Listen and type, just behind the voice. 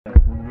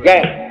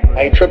Yeah,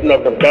 I ain't tripping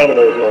up them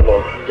dominoes no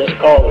more. Just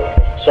call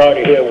it. Sorry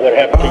to hear what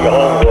happened to your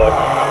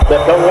homeboy.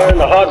 But don't learn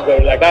the hard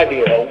way like I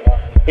did, ho.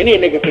 Any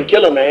nigga can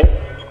kill a man.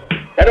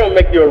 That don't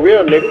make you a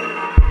real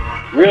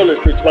nigga. Real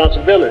is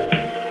responsibility.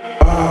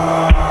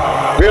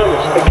 Real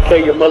is taking care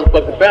of your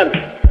motherfucking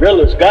family. Real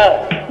is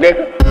God,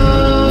 nigga.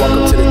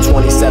 Welcome to the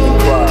 27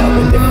 Club,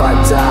 and if I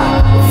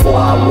die before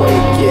I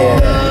wake,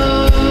 yeah.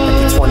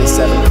 At the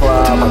 27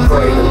 Club, I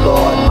pray the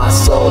Lord my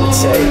soul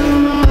to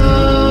take.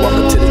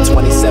 Welcome to the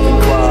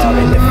 27 Club,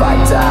 and if I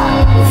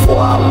die before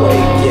I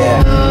wake,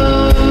 yeah.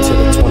 To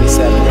the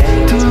 27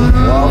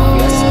 well,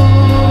 yes.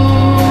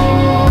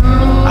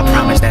 I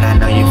promise that I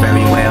know you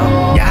very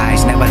well. Your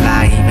eyes never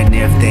lie, even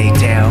if they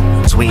tell.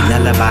 Sweet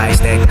lullabies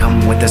that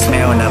come with the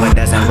smell of a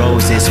dozen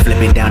roses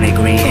flipping down a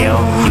green hill.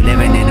 You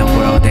living in a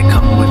world that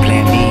come with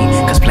plan B,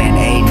 cause plan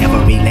A never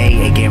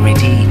relay a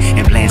guarantee,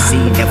 and plan C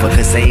never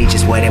could say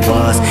just what it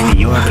was. And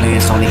your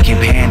plans only can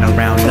pan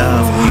around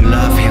love. You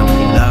love him,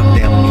 you love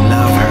them, you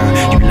love her.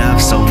 You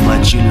love so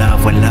much, you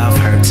love when love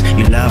hurts.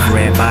 You love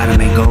red bottom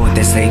and gold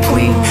that say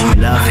queen.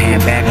 You love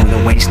handbag on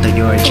the waist of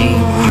your jean.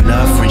 You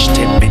love French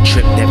tip and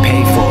trip that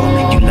pay for.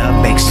 You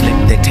love bank slip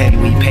that tell you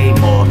we pay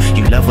more.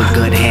 You love a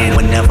good hand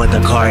whenever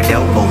the card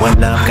dealt. But what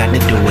love got to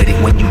do with it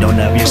when you don't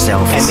love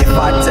yourself? And if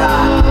I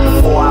die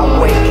before I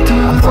wake,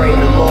 I pray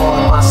the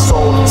Lord my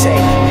soul to take.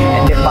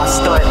 And if I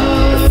stunt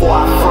before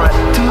I front,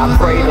 I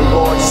pray the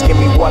Lord just give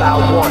me what I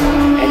want.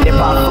 And if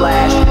I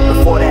flash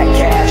before that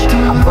cash,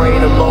 I pray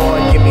the Lord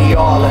give me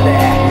all of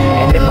that.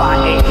 And if I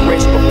ain't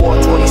rich before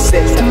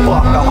 26,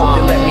 well fuck, I hope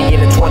they let me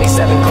in the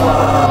 27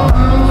 Club.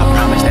 I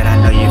promise that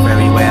I know you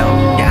very well.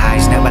 Your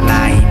eyes never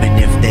lie, even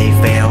if they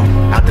fail.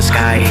 Out the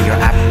sky and your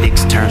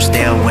optics turn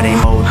stale. With a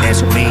mode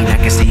that's green, I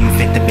can see you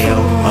fit the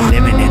bill. I'm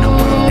living in a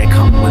world that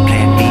come with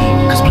plan B,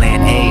 cause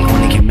plan A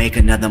only can make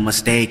another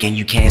mistake. And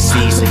you can't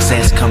see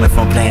success coming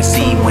from plan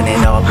C. When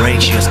it all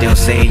breaks, you'll still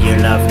say you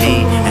love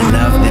me and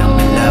love them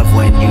and love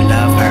when you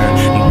love her.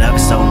 You love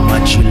so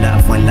much, you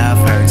love when love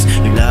hurts.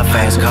 You love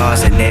fast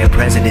cars and their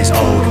presidents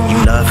old. You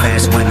love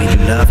fast women,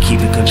 you love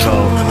keeping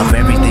control of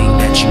everything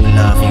that you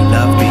love. You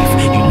love beef,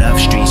 you love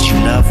streets, you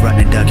love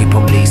running, ducking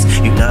police.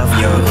 You love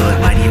your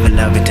hood, might even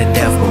love it to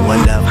death. But what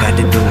love got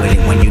to do with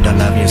it when you don't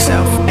love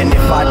yourself? And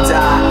if I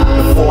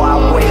die before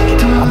I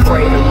wake, I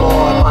pray the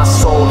Lord my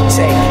soul to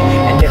take.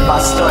 And if I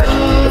stunt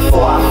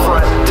before I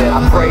front,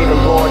 I pray the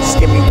Lord just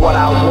give me what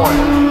I want.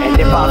 And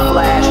if I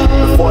flash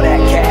before that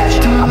cash,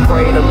 I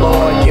pray the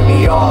Lord give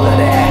me all of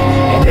that.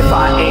 And if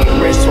I ain't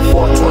rich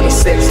before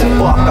 26, then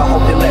fuck, I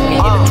hope they let me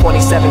in the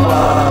 27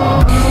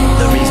 Club.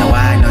 The reason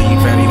why I know you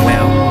very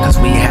well, cause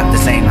we have the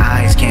same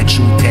eyes, can't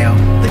you tell?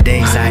 The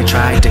days I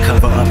tried to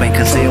cover up and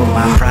conceal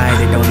my pride,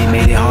 it only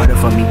made it harder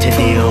for me to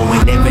deal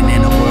with living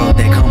in a world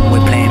that come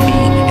with plan B,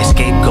 a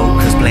scapegoat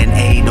cause plan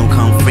A don't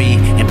come free,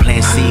 and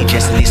plan C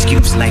just an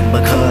excuse like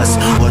because,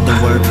 or the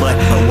word but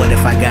what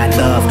if I got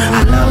love?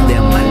 I love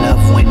them, I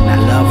love when I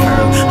love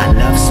her. I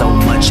love so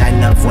much, I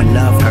love when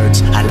love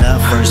hurts. I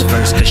love first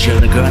verse cause you're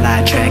the girl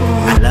I attract.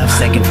 I love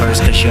second verse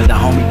cause you're the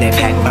homie that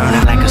pack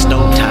burning like a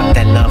stovetop,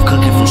 that love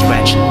cooking from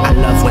scratch. I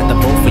love what the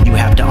both of you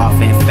have to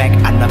offer. In fact,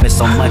 I love it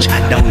so much I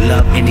don't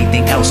love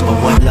anything else. But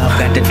what love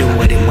got to do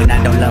with it when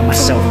I don't love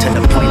myself? To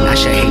the point I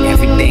should hate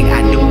everything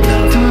I do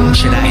love.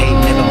 Should I hate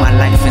living my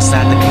life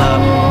inside the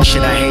club?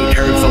 Should I hate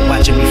her for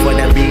watching me for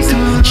that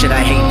reason? Should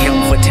I hate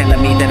him for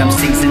telling me that I'm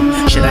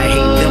seasoned? Should I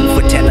hate them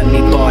for telling me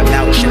ball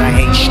out? Should I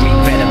hate street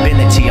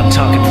credibility? I'm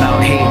talking